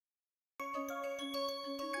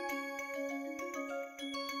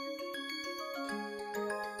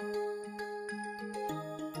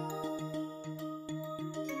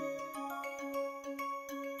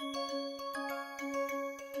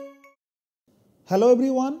Hello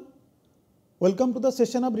everyone, welcome to the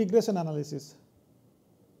session of regression analysis.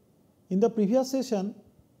 In the previous session,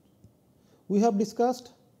 we have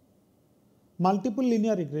discussed multiple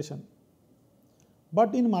linear regression.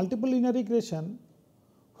 But in multiple linear regression,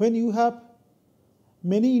 when you have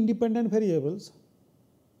many independent variables,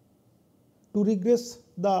 to regress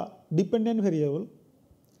the dependent variable,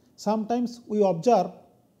 sometimes we observe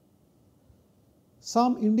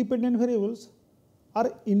some independent variables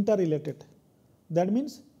are interrelated. That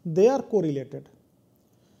means they are correlated.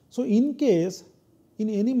 So, in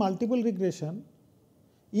any multiple regression,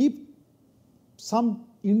 if some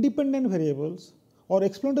independent variables or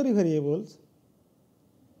explanatory variables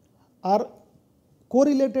are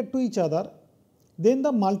correlated to each other, then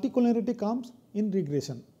the multicollinearity comes in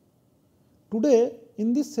regression. Today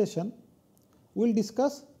in this session, we will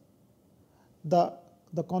discuss the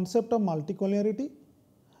concept of multicollinearity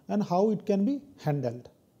and how it can be handled.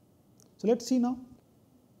 So, let us see now.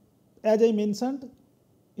 As I mentioned,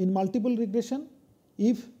 in multiple regression,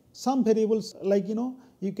 if some variables like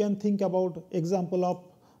you can think about example of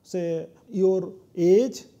say your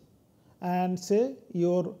age and say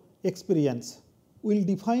your experience will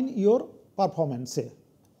define your performance say.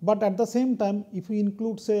 But at the same time, if we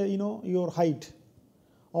include say your height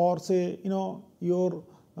or say your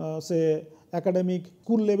say academic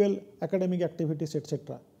school level academic activities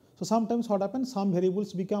etc. So, sometimes what happens, some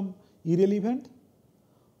variables become irrelevant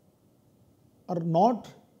or not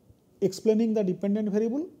explaining the dependent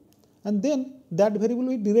variable, and then that variable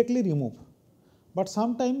we directly remove. But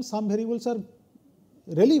sometimes some variables are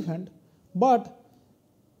relevant, but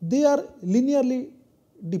they are linearly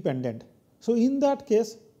dependent. So, in that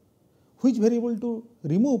case, which variable to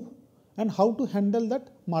remove and how to handle that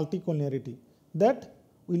multicollinearity, that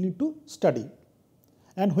we need to study.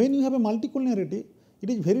 And when you have a multicollinearity, it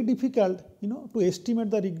is very difficult to estimate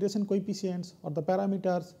the regression coefficients or the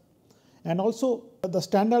parameters, and also the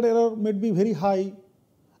standard error may be very high,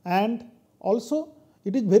 and also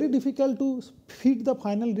it is very difficult to fit the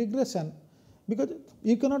final regression, because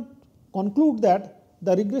you cannot conclude that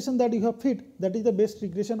the regression that you have fit, that is the best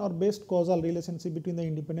regression or best causal relationship between the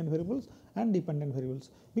independent variables and dependent variables,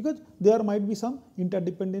 because there might be some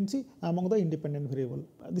interdependency among the independent variable.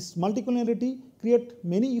 This multicollinearity create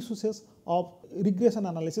many issues of regression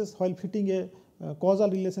analysis while fitting a causal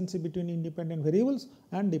relationship between independent variables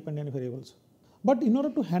and dependent variables. But in order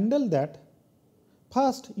to handle that,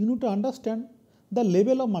 first you need to understand the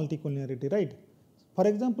level of multicollinearity, right? For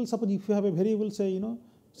example, suppose if you have a variable say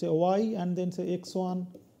say y and then say x1,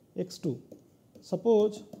 x2.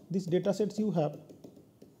 Suppose these data sets you have,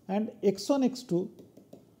 and x1, x2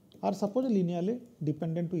 are suppose linearly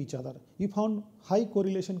dependent to each other. You found high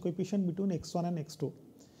correlation coefficient between x1 and x2.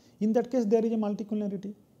 In that case, there is a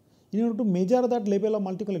multicollinearity. In order to measure that level of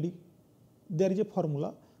multicollinearity, there is a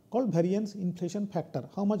formula called variance inflation factor.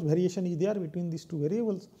 How much variation is there between these two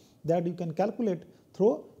variables, that you can calculate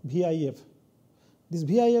through VIF. This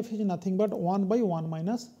VIF is nothing but 1 by 1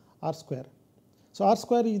 minus r square. So, r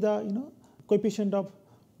square is the coefficient of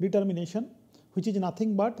determination, which is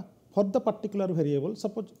nothing but for the particular variable.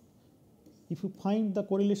 Suppose if you find the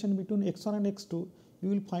correlation between x1 and x2, you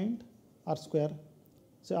will find r square,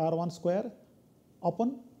 say r1 square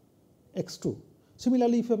upon x2.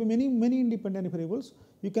 Similarly, if you have many independent variables,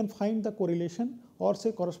 you can find the correlation or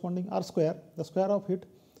say corresponding r square, the square of it,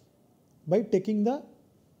 by taking the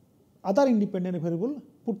other independent variable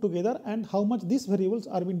put together, and how much these variables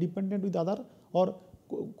are being dependent with other or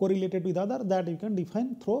correlated with other, that you can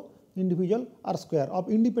define through individual r square of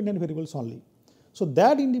independent variables only. So,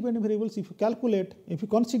 that independent variables if you calculate, if you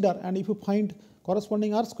consider and if you find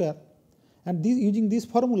corresponding r square, and using this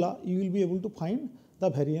formula you will be able to find the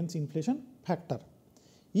variance inflation factor.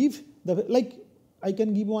 If like I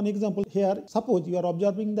can give one example here. Suppose you are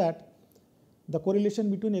observing that the correlation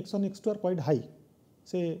between x1 and x2 are quite high,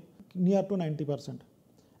 say near to 90%,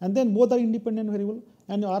 and then both are independent variable,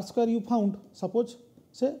 and r square you found suppose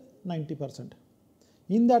say 90%.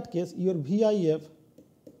 In that case, your VIF,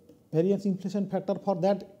 variance inflation factor, for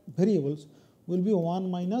that variables will be 1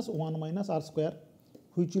 minus r square,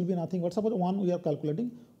 which will be nothing but suppose 1 we are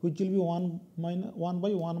calculating, which will be 1 by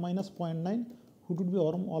 1 minus 0.9, which would be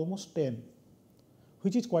almost 10,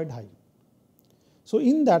 which is quite high. So,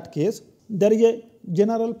 in that case, there is a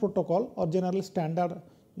general protocol or general standard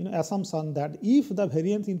assumption that if the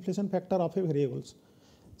variance inflation factor of a variables,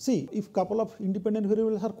 see if couple of independent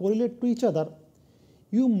variables are correlated to each other,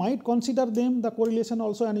 you might consider them the correlation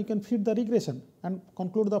also, and you can fit the regression and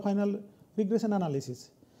conclude the final regression analysis.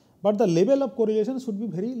 But the level of correlation should be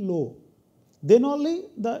very low. Then only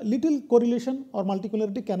the little correlation or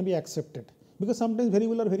multicollinearity can be accepted, because sometimes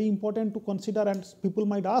variables are very important to consider and people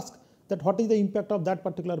might ask that what is the impact of that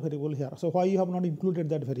particular variable here. So why you have not included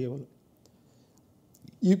that variable?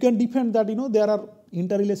 You can defend that there are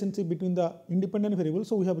interrelationship between the independent variables,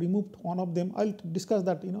 so we have removed one of them. I'll discuss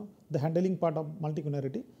that the handling part of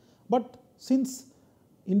multicollinearity. But since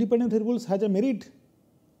independent variables has a merit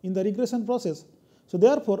in the regression process, so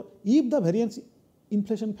therefore if the variance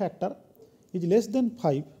inflation factor is less than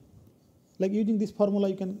 5, like using this formula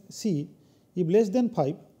you can see, if less than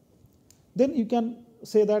 5, then you can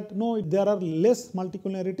say that no, there are less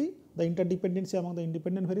multicollinearity, the interdependency among the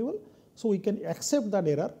independent variable, so we can accept that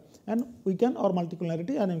error and we can, or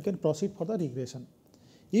multicollinearity, and we can proceed for the regression.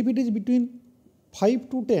 If it is between 5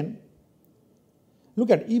 to 10, look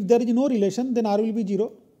at, if there is no relation, then R will be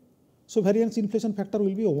 0, so variance inflation factor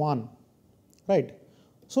will be 1, right.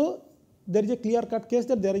 So there is a clear cut case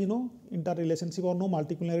that there is no interrelationship or no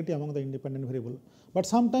multicollinearity among the independent variable. But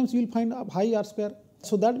sometimes you will find a high R square.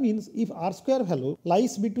 So that means if R square value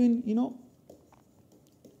lies between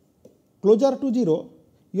closer to 0,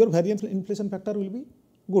 your variance inflation factor will be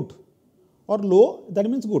good, or low, that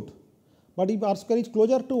means good. But if R square is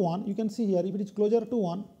closer to 1, you can see here, if it is closer to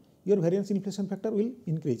 1, your variance inflation factor will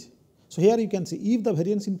increase. So here you can see, if the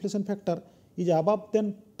variance inflation factor is above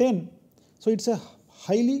than 10, so it's a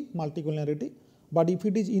highly multicollinearity. But if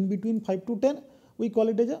it is in between 5 to 10, we call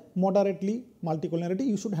it as a moderately multicollinearity,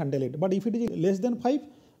 you should handle it. But if it is less than 5,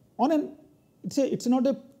 it's not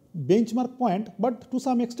a benchmark point, but to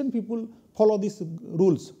some extent people follow these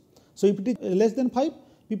rules. So if it is less than 5,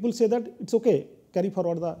 people say that it's okay, carry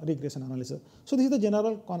forward the regression analysis. So this is the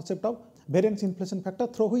general concept of variance inflation factor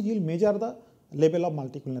through which you will measure the level of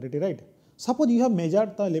multicollinearity, right. Suppose you have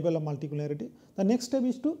measured the level of multicollinearity, the next step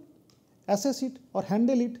is to assess it or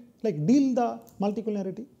handle it, like deal the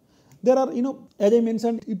multicollinearity. There are, as I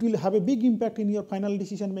mentioned, it will have a big impact in your final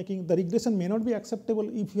decision making. The regression may not be acceptable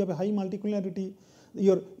if you have a high multicollinearity.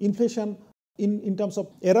 Your inflation in terms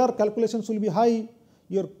of error calculations will be high.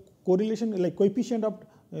 Your correlation, like coefficient of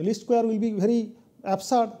least square, will be very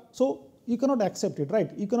absurd. So you cannot accept it, right?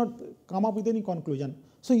 You cannot come up with any conclusion.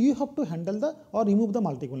 So you have to handle or remove the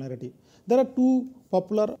multicollinearity. There are two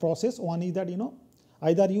popular process. One is that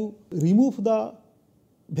either you remove the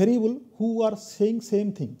variable who are saying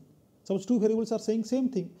same thing. Suppose two variables are saying same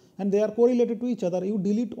thing and they are correlated to each other, you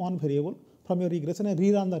delete one variable from your regression and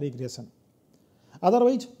rerun the regression.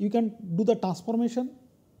 Otherwise, you can do the transformation.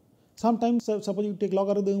 Sometimes, suppose you take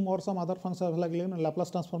logarithm or some other function like Laplace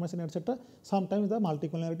transformation, etc. Sometimes the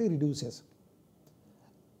multicollinearity reduces.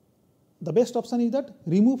 The best option is that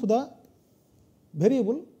remove the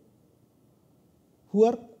variable who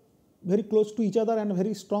are very close to each other and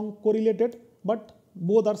very strong correlated, but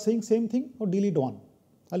both are saying same thing, or delete one.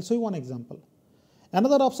 I'll show you one example.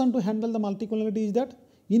 Another option to handle the multicollinearity is that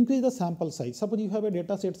increase the sample size. Suppose you have a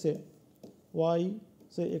data set, say y,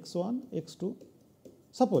 say x1, x2.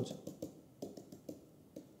 Suppose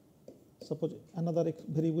another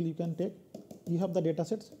variable you can take. You have the data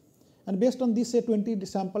sets, and based on this, say 20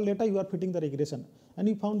 sample data, you are fitting the regression, and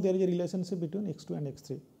you found there is a relationship between x2 and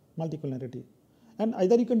x3 multicollinearity. And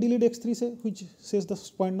either you can delete x3, say, which says the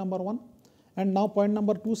point number 1, and now point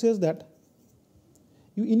number 2 says that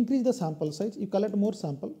you increase the sample size, you collect more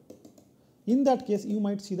sample. In that case, you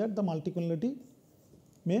might see that the multicollinearity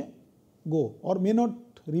may go or may not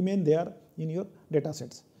remain there in your data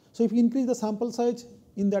sets. So if you increase the sample size,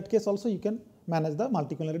 in that case also you can manage the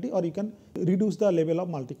multicollinearity, or you can reduce the level of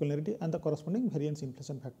multicollinearity and the corresponding variance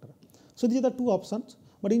inflation factor. So these are the two options.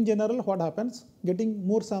 But in general, what happens, getting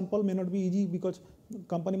more sample may not be easy because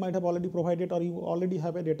company might have already provided, or you already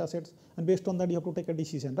have a data sets, and based on that you have to take a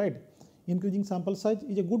decision, right? Increasing sample size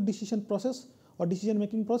is a good decision process or decision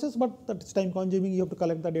making process, but that's time consuming, you have to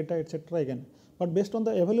collect the data, etc. again. But based on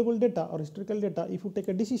the available data or historical data, if you take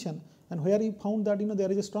a decision and where you found that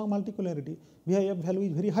there is a strong multicollinearity, VIF value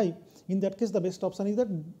is very high, in that case the best option is that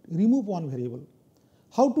remove one variable.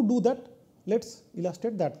 How to do that? Let's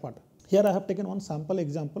illustrate that part. Here I have taken one sample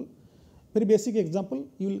example, very basic example.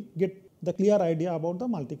 You will get the clear idea about the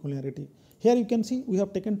multicollinearity. Here you can see we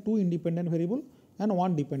have taken two independent variable and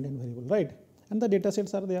one dependent variable, right? And the data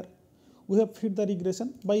sets are there. We have fit the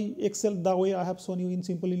regression by Excel, the way I have shown you in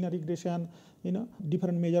simple linear regression,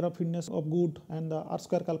 different measure of fitness of good, and the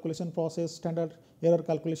R-square calculation process, standard error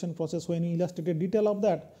calculation process. When you illustrated detail of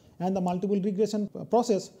that, and the multiple regression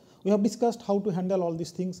process, we have discussed how to handle all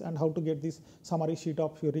these things and how to get this summary sheet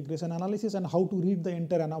of your regression analysis and how to read the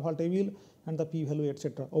entire ANOVA table and the p-value,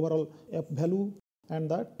 etc. Overall f value and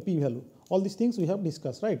the p-value. All these things we have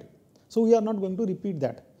discussed, right? So we are not going to repeat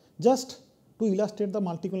that. Just to illustrate the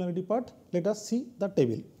multicollinearity part, let us see the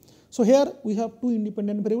table. So here we have two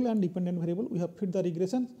independent variable and dependent variable. We have fit the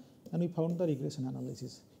regression and we found the regression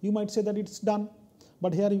analysis. You might say that it's done,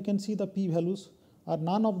 but here you can see the p values are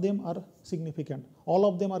none of them are significant. All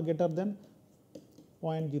of them are greater than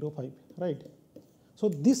 0.05, right? So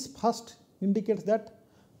this first indicates that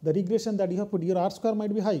the regression that you have put, your R square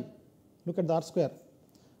might be high. Look at the R square,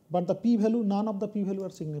 but the p value, none of the p value are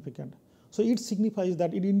significant. So it signifies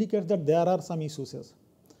that it indicates that there are some issues.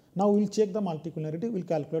 Now we will check the multicollinearity, we will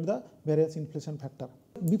calculate the variance inflation factor.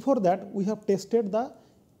 Before that, we have tested the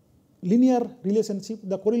linear relationship,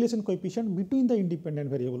 the correlation coefficient between the independent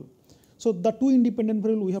variable. So the two independent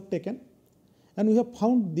variables we have taken and we have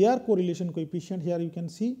found their correlation coefficient. Here you can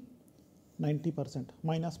see 90%,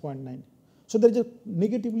 minus 0.9. So there is a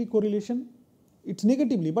negatively correlation, it's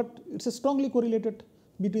negatively, but it's a strongly correlated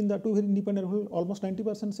between the two independent variables, almost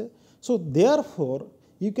 90% say. So therefore,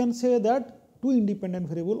 you can say that two independent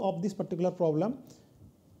variables of this particular problem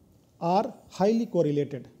are highly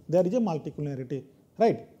correlated. There is a multicollinearity,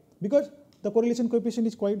 right? Because the correlation coefficient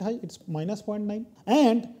is quite high, it's minus 0.9.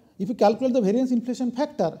 And if you calculate the variance inflation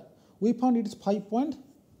factor, we found it is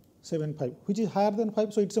 5.75, which is higher than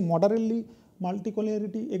 5. So it's a moderately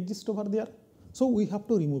multicollinearity exists over there. So we have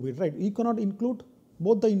to remove it, right? You cannot include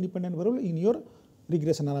both the independent variables in your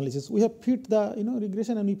regression analysis. We have fit the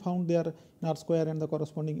regression and we found their R square and the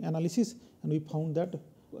corresponding analysis, and we found that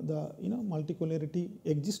the multicollinearity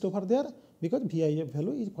exists over there because VIF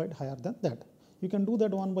value is quite higher than that. You can do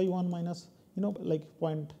that 1 by 1 minus like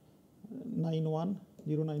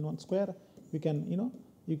 0.91091 square. You can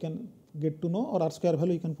you can get to know, or R square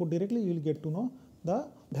value you can put directly, you will get to know the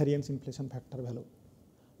variance inflation factor value.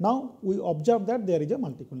 Now we observe that there is a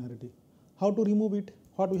multicollinearity. How to remove it?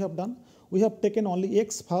 What we have done? We have taken only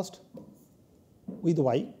x first with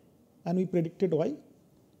y and we predicted y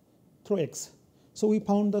through x. So we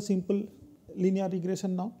found the simple linear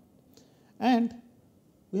regression now, and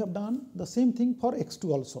we have done the same thing for x2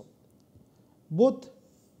 also. Both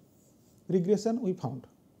regression we found,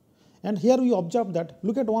 and here we observe that,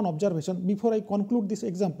 look at one observation before I conclude this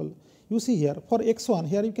example. You see here for x1,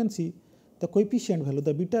 here you can see the coefficient value,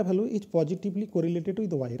 the beta value is positively correlated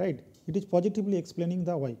with y, right? It is positively explaining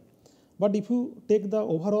the y. But if you take the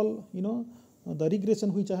overall, the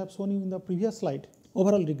regression which I have shown you in the previous slide,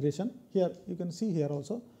 overall regression, here you can see here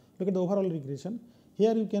also, look at the overall regression.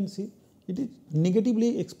 Here you can see it is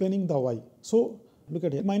negatively explaining the y. So look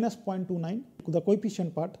at here, minus 0.29, the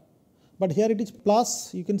coefficient part, but here it is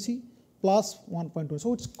plus, you can see plus 1.2.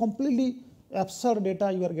 So it's completely absurd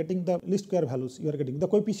data you are getting, the least square values you are getting, the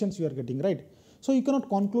coefficients you are getting, right? So you cannot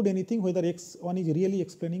conclude anything whether x1 is really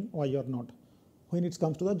explaining y or not when it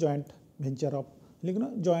comes to the joint venture of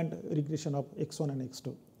joint regression of x1 and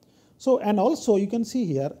x2. So and also you can see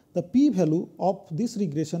here the p value of this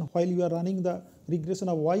regression while you are running the regression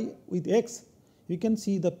of y with x, you can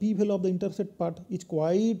see the p value of the intercept part is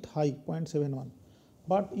quite high, 0.71.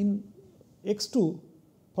 But in x2,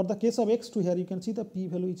 for the case of x2 here you can see the p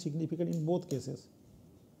value is significant in both cases.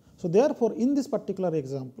 So therefore in this particular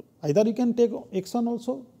example, either you can take x1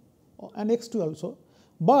 also and x2 also,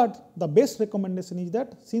 but the best recommendation is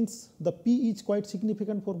that since the p is quite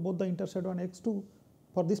significant for both the intercept and x2,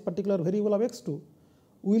 for this particular variable of x2,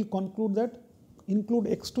 we will conclude that include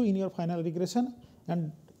x2 in your final regression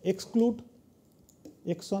and exclude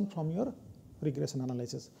x1 from your regression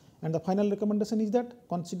analysis. And the final recommendation is that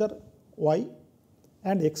consider y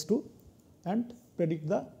and x2 and predict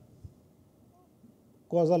the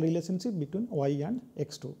causal relationship between y and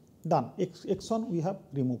x2. Done. X1 we have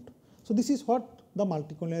removed. So this is what the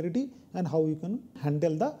multicollinearity and how you can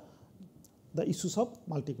handle the issues of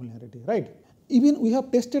multicollinearity, right? Even we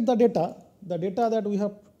have tested the data that we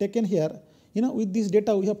have taken here, with this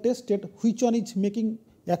data we have tested which one is making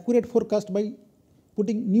accurate forecast by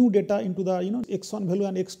putting new data into the x1 value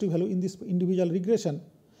and x2 value in this individual regression,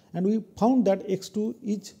 and we found that x2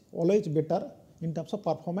 is always better in terms of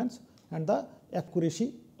performance and the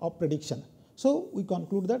accuracy of prediction. So we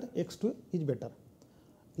conclude that x2 is better.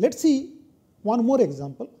 Let's see one more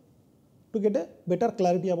example to get a better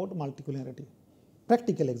clarity about multicollinearity.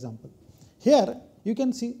 Practical example. Here you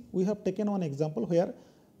can see we have taken one example where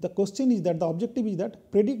the question is that the objective is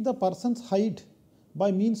that predict the person's height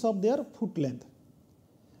by means of their foot length.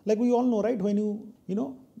 Like we all know, right, when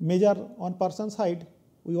you measure one person's height,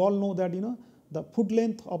 we all know that the foot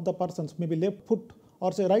length of the person's, maybe left foot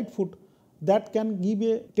or say right foot, that can give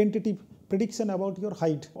a tentative prediction about your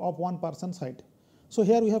height of one person's height. So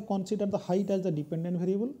here we have considered the height as the dependent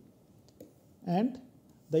variable, and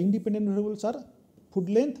the independent variables are foot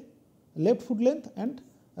length, left foot length and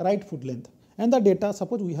right foot length, and the data,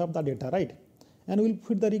 suppose we have the data, right, and we will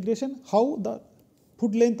fit the regression how the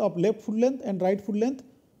foot length of left foot length and right foot length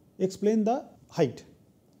explain the height.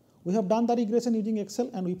 We have done the regression using Excel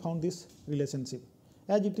and we found this relationship.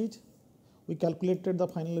 As it is, we calculated the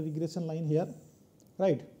final regression line here,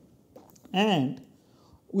 right? And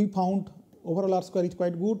we found overall R square is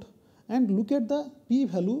quite good. And look at the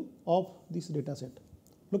p-value of this data set.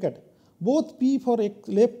 Look at both p for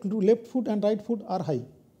left foot and right foot are high.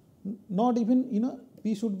 Not even,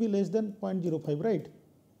 p should be less than 0.05, right?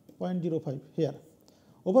 0.05 here.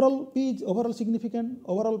 Overall p is overall significant,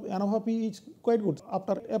 overall ANOVA p is quite good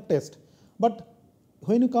after F test. But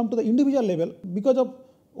when you come to the individual level, because of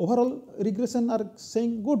overall regression are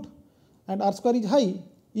saying good and R square is high,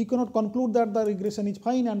 you cannot conclude that the regression is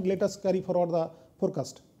fine and let us carry forward the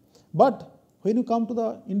forecast. But when you come to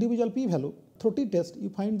the individual p-value through t-test, you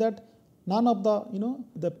find that none of the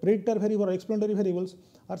the predictor variable or explanatory variables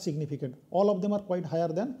are significant. All of them are quite higher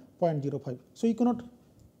than 0.05. So you cannot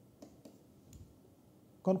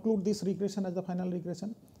conclude this regression as the final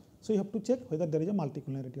regression. So you have to check whether there is a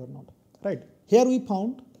multicollinearity or not. Right. Here we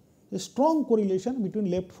found a strong correlation between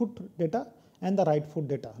left foot data and the right foot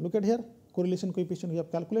data. Look at here, correlation coefficient we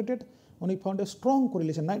have calculated. And we found a strong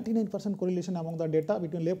correlation, 99% correlation among the data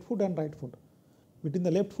between left foot and right foot, between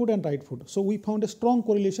the left foot and right foot. So we found a strong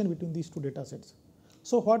correlation between these two data sets.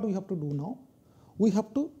 So what we have to do now? We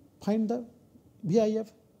have to find the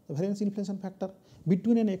VIF, the variance inflation factor,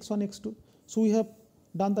 between an x1, x2. So we have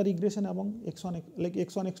done the regression among x1, like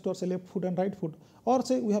x1, x2 or say left foot and right foot, or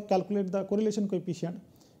say we have calculated the correlation coefficient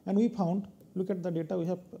and we found, look at the data we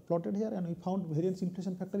have plotted here, and we found variance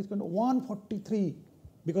inflation factor is 143.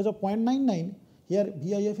 Because of 0.99, here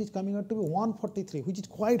VIF is coming out to be 143, which is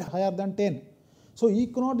quite higher than 10. So you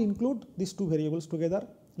cannot include these two variables together,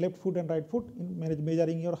 left foot and right foot, in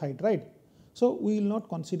measuring your height, right? So we will not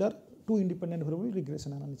consider two independent variable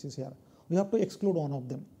regression analysis here. We have to exclude one of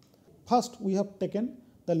them. First, we have taken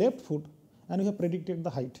the left foot and we have predicted the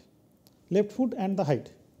height, left foot and the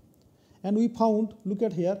height. And we found, look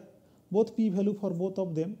at here, both p-value for both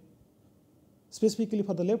of them, specifically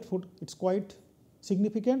for the left foot, it's quite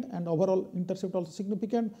significant and overall intercept also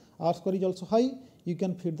significant, R square is also high, you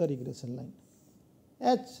can fit the regression line.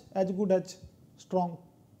 As good as strong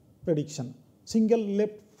prediction. Single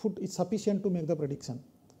left foot is sufficient to make the prediction.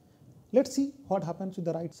 Let's see what happens with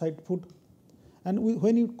the right side foot. And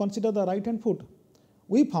when you consider the right hand foot,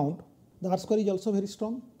 we found the R square is also very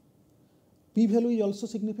strong, p-value is also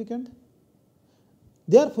significant.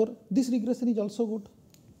 Therefore, this regression is also good.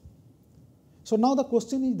 So now the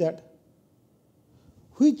question is that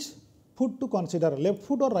which foot to consider, left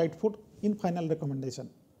foot or right foot, in final recommendation.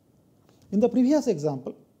 In the previous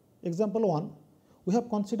example, example 1, we have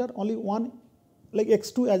considered only one, like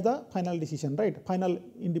x2 as the final decision, right? Final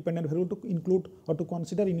independent variable to include or to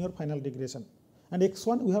consider in your final regression. And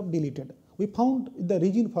x1 we have deleted. We found the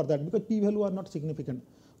reason for that because p-value are not significant.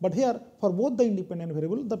 But here for both the independent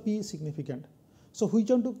variable, the p is significant. So which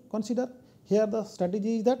one to consider? Here the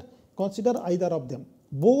strategy is that consider either of them.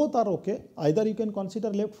 Both are okay. Either you can consider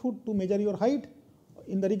left foot to measure your height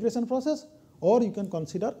in the regression process, or you can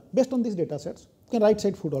consider, based on these data sets, you can right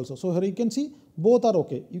side foot also. So here you can see both are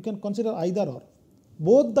okay. You can consider either or.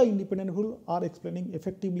 Both the independent variable are explaining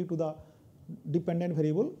effectively to the dependent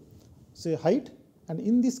variable, say height, and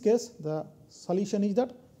in this case the solution is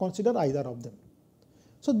that consider either of them.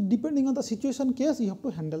 So depending on the situation case, you have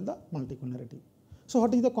to handle the multicollinearity. So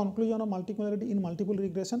what is the conclusion of multicollinearity in multiple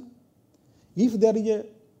regression? If there is a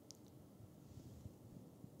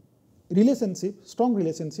relationship, strong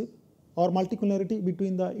relationship or multicollinearity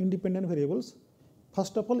between the independent variables,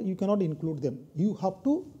 first of all you cannot include them. You have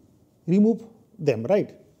to remove them,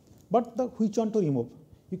 right? But the which one to remove?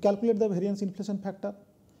 You calculate the variance inflation factor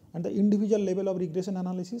and the individual level of regression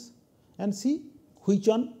analysis and see which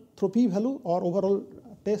one through p-value or overall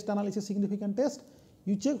test analysis significant test,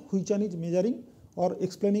 you check which one is measuring or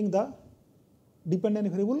explaining the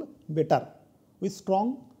dependent variable better with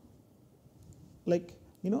strong, like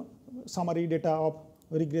summary data of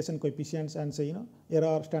regression coefficients and say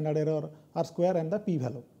error, standard error, R square and the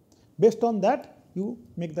p-value. Based on that, you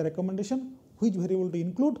make the recommendation which variable to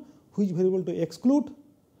include, which variable to exclude,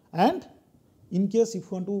 and in case if you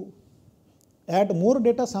want to add more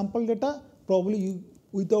data, sample data, probably you,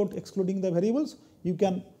 without excluding the variables, you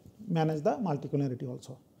can manage the multicollinearity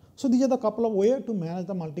also. So these are the couple of ways to manage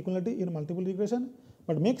the multicollinearity in multiple regression,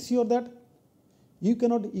 but make sure that you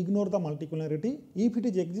cannot ignore the multicollinearity. If it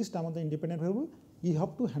is exist among the independent variable, you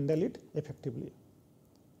have to handle it effectively.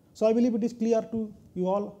 So I believe it is clear to you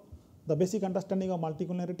all the basic understanding of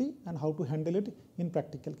multicollinearity and how to handle it in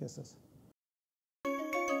practical cases.